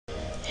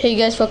Hey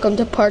guys, welcome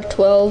to part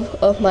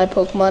 12 of my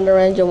Pokemon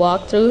Naranja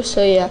walkthrough.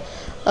 So yeah,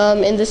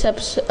 in this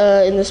episode,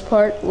 in this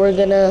part, we're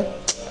gonna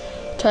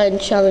try and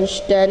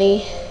challenge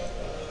Danny.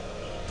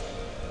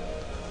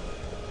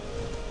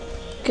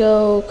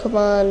 Go, come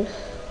on,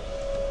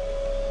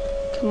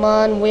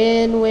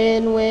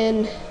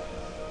 win.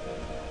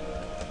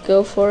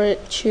 Go for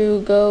it,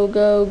 Chew. Go.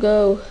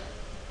 Go.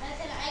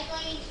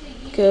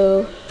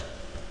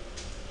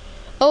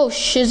 Oh,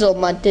 shizzle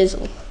my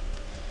dizzle.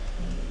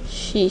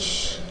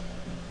 Sheesh.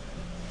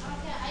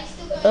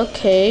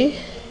 Okay,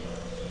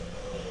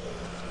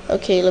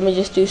 let me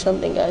just do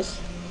something, guys.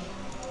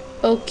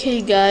 Okay,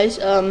 guys,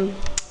 you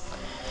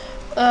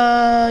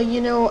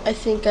know, I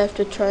think I have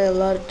to try a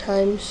lot of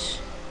times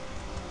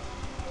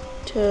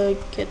to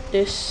get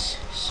this,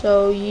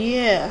 so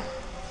yeah,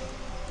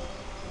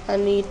 I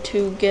need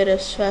to get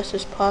as fast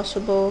as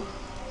possible.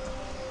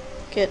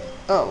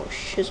 Oh,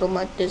 shizzle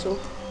my dizzle.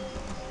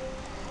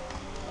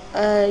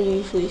 I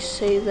usually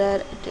say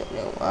that, I don't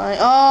know why.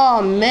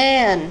 Oh,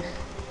 man!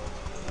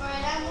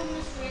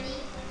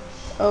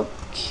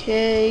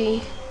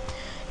 Okay.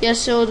 Yeah,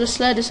 so the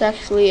sled is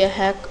actually a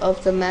hack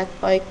of the Mac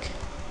bike.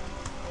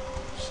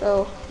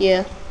 So,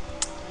 yeah.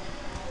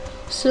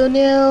 So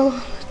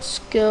now, let's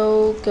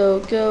go.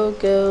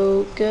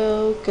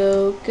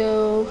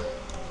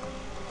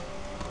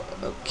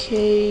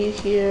 Okay,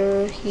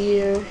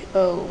 here.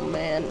 Oh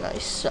man, I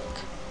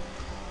suck.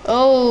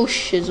 Oh,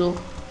 shizzle.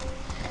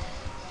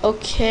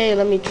 Okay,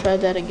 let me try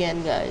that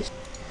again, guys.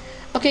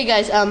 Okay,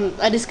 guys,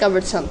 I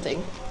discovered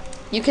something.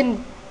 You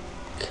can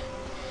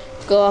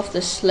go off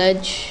the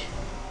sledge.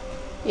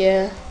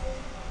 Yeah.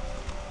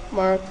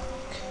 Mark.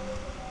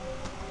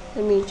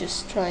 Let me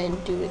just try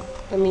and do it.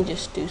 Let me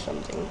just do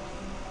something.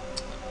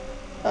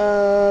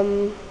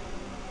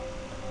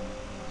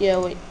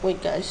 Yeah,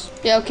 wait guys.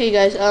 Yeah, okay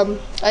guys,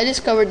 I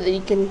discovered that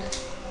you can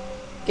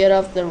get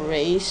off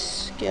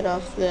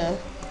the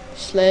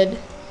sled.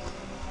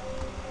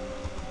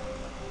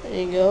 There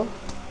you go.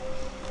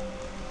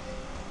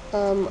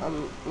 I'm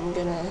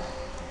gonna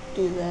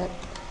do that.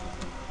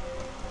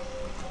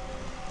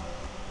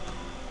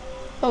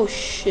 Oh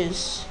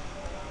shiz.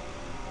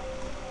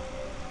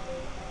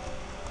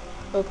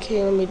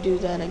 Okay, let me do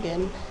that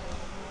again.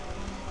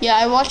 Yeah,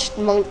 I watched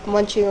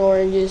Munching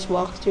Orange's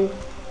walkthrough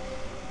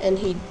and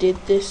he did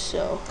this,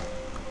 so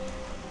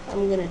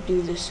I'm gonna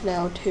do this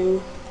now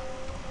too.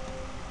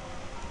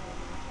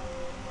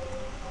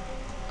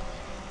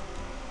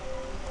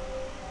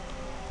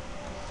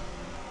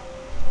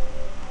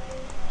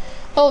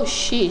 Oh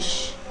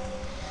sheesh.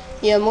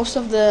 Yeah, most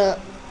of the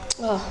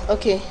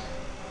okay.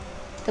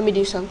 Let me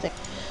do something.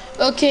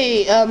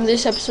 Okay,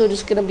 this episode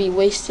is gonna be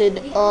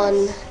wasted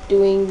on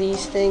doing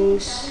these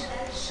things,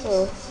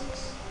 so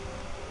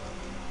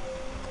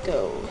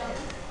go.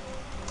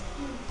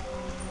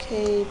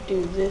 Okay,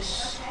 do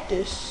this.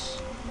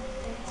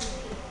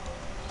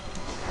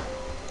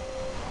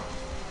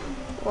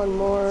 One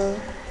more.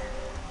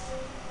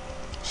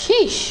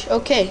 Sheesh,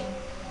 okay.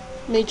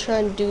 Let me try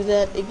and do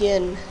that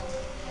again.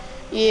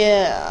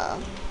 Yeah.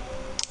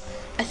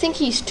 I think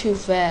he's too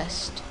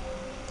fast,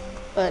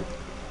 but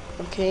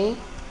okay.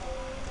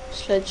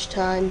 Sledge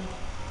time.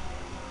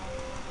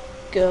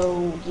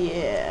 Go,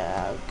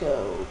 yeah,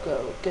 go.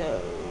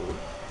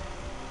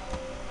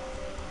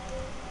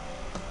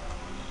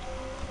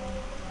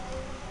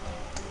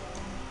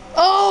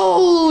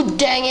 Oh,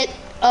 dang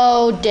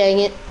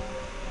it.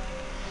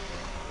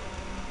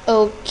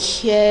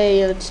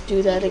 Okay, let's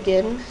do that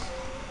again.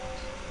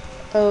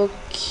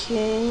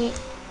 Okay.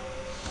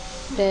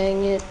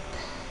 Dang it.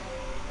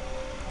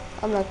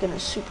 I'm not gonna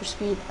super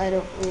speed. I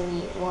don't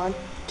really want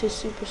to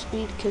super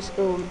speed because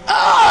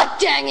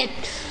dang it!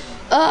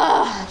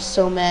 I'm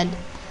so mad.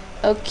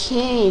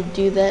 Okay,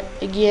 do that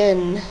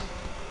again.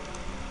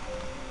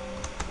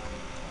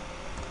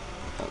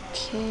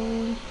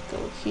 Okay,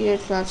 go here.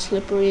 It's not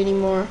slippery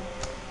anymore,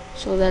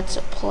 so that's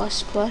a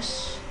plus.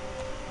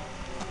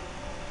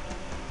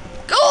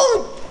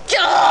 Go!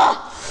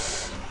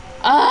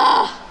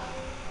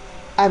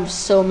 I'm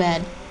so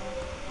mad.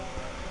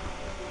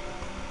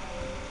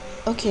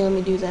 Okay, let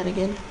me do that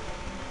again.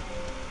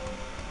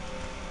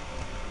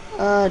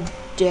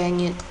 Dang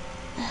it.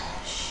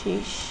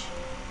 Sheesh.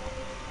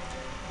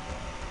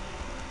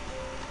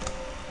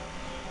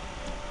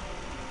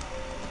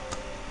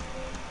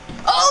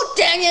 Oh,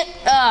 dang it!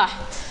 I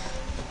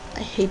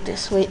hate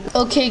this. Wait.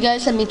 Okay,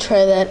 guys, let me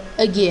try that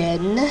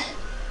again.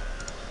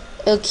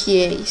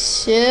 Okay,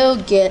 so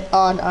get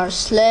on our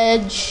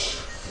sledge.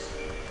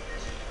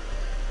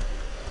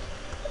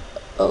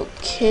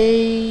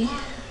 Okay,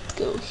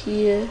 go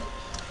here.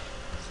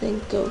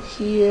 Then go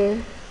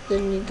here.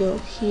 Then you go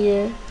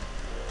here.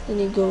 Then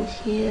you go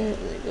here.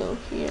 Then you go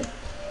here.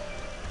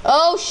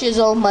 Oh,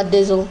 shizzle my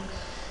dizzle.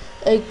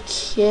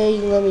 Okay,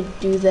 let me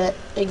do that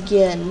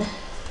again.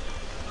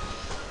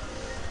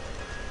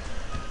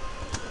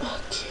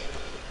 Okay,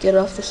 get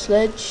off the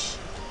sledge.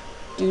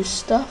 Do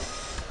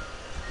stuff.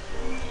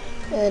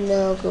 And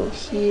now go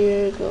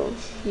here, go.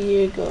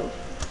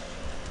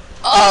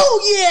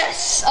 Oh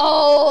yes!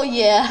 Oh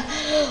yeah!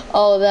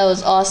 Oh, that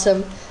was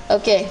awesome.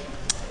 Okay,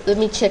 let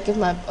me check if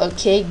my,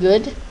 okay,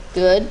 good,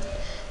 good,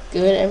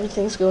 good,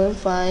 everything's going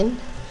fine.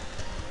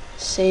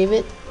 Save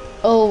it.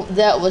 Oh,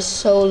 that was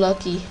so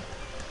lucky,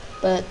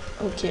 but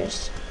who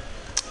cares?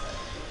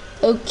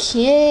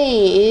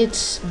 Okay,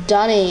 it's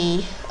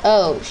Donnie.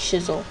 Oh,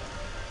 shizzle.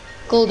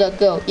 Golduck,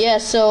 go. Yeah,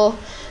 so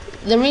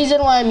the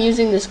reason why I'm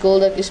using this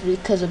Golduck is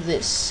because of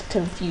this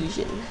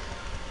confusion.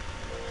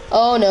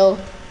 Oh no,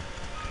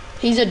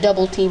 he's a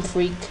double team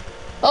freak.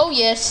 Oh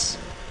yes,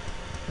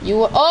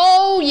 you are.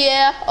 Oh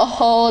yeah.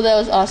 Oh, that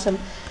was awesome.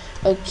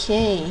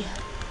 Okay.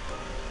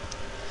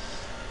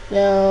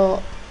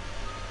 Now,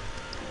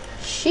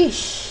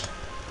 sheesh.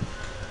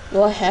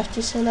 Do I have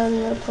to send out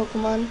another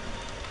Pokemon?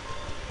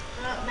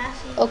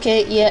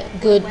 Okay, yeah,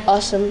 good,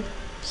 awesome.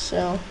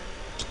 So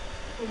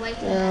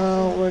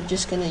now we're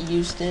just gonna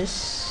use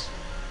this.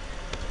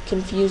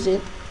 Confuse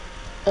it.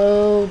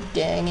 Oh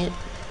dang it.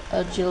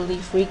 Agility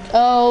freak.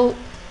 Oh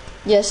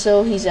yeah,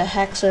 so he's a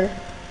Haxer.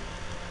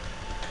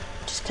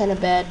 Just kinda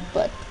bad,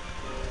 but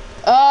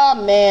oh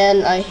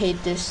man, I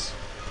hate this.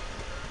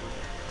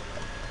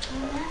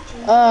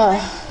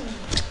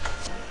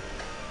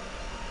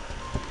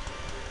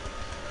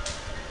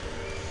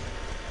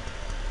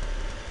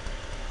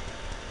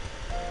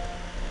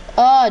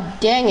 Oh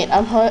dang it,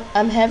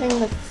 I'm having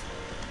the,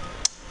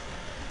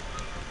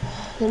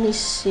 let me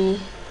see.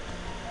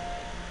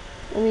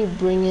 Let me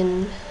bring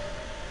in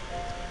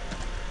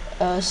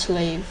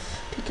Slave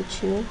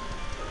Pikachu.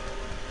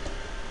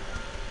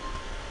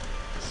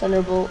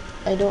 Thunderbolt.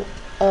 I don't,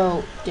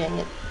 oh dang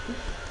it.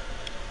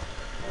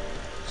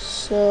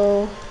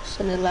 So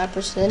send a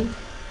Lapras then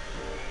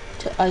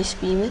to Ice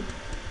Beam it.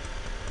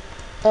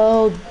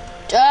 Oh,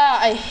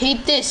 I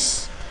hate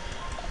this.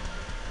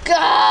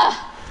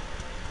 Gah!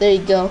 There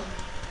you go.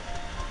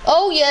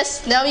 Oh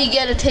yes, now you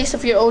get a taste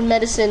of your own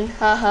medicine.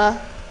 Haha.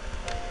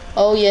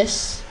 Oh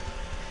yes.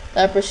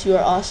 Lapras, you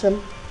are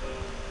awesome.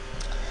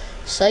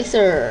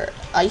 Scyther,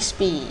 Ice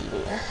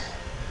Beam.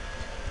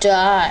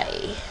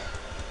 Die.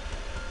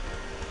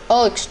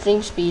 Oh,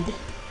 extreme speed.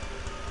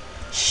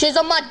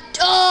 Shizama.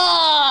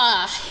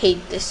 Ah,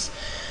 hate this.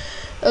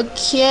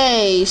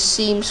 Okay,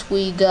 seems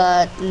we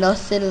got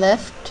nothing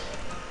left.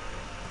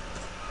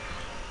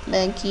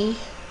 Mankey,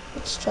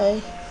 let's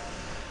try.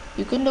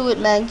 You can do it,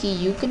 Mankey.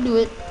 You can do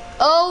it.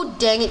 Oh,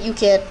 dang it, you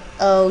can't.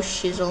 Oh,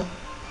 shizzle.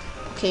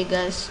 Okay,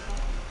 guys.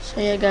 So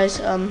yeah,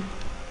 guys. I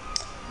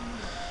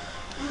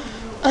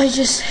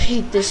just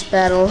hate this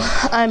battle.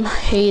 I'm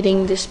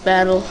hating this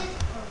battle.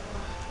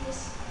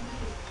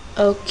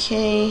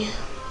 Okay.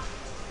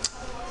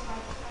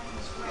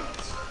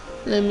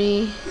 Let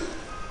me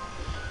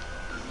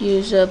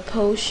use a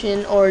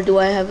potion, or do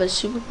I have a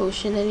super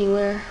potion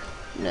anywhere?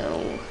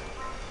 No.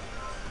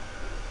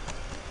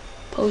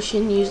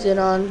 Potion, used it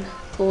on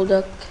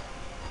Golduck.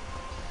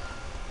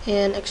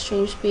 And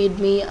extreme speed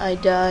me, I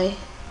die.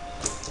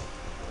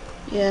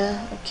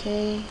 Yeah,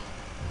 okay.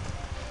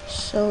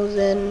 So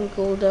then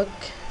Golduck.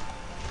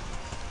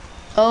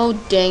 Oh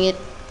dang it.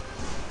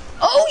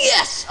 Oh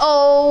yes!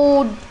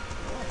 Oh,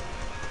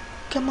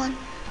 come on.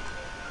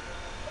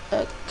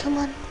 Come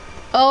on.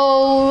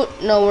 Oh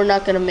no, we're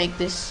not gonna make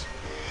this.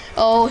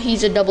 Oh,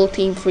 he's a double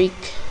team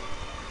freak.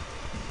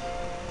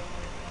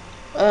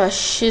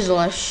 Shizzle,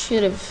 I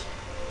should have.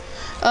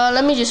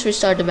 Let me just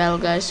restart the battle,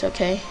 guys,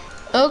 okay?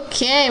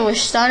 Okay, we're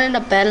starting the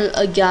battle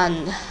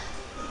again.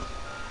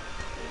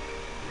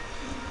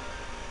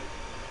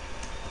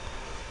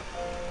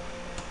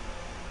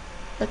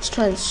 Let's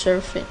try and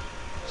surf it.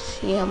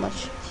 See how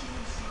much.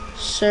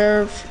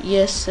 Surf,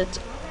 yes, that's.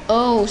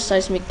 Oh,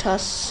 seismic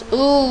toss.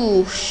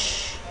 Ooh,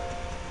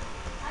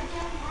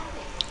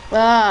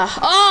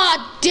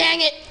 ah,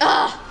 dang it.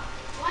 Ah.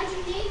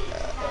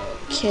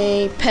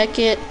 Okay, peck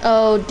it.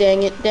 Oh,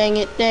 dang it, dang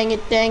it, dang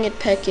it, dang it,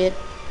 peck it.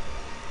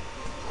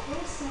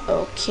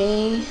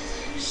 Okay,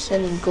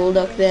 sending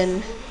Golduck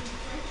then.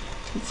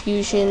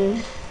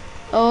 Confusion.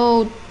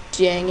 Oh,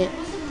 dang it.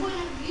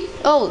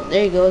 Oh,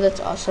 there you go, that's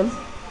awesome.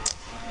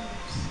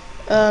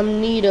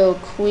 Nido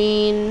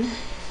Queen.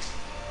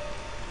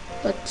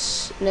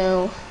 Let's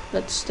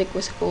stick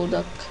with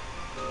Golduck.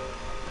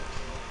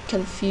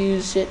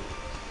 Confuse it.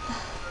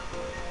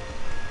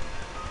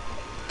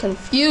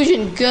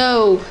 Confusion,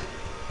 go!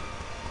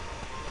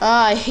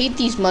 Ah, I hate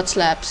these mud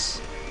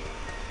slaps.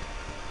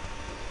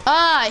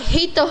 Ah, I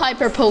hate the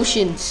hyper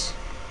potions.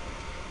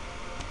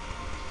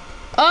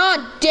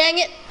 Oh, dang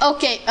it.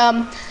 Okay,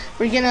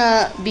 we're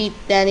gonna beat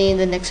Danny in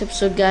the next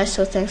episode, guys,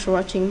 so thanks for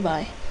watching.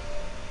 Bye.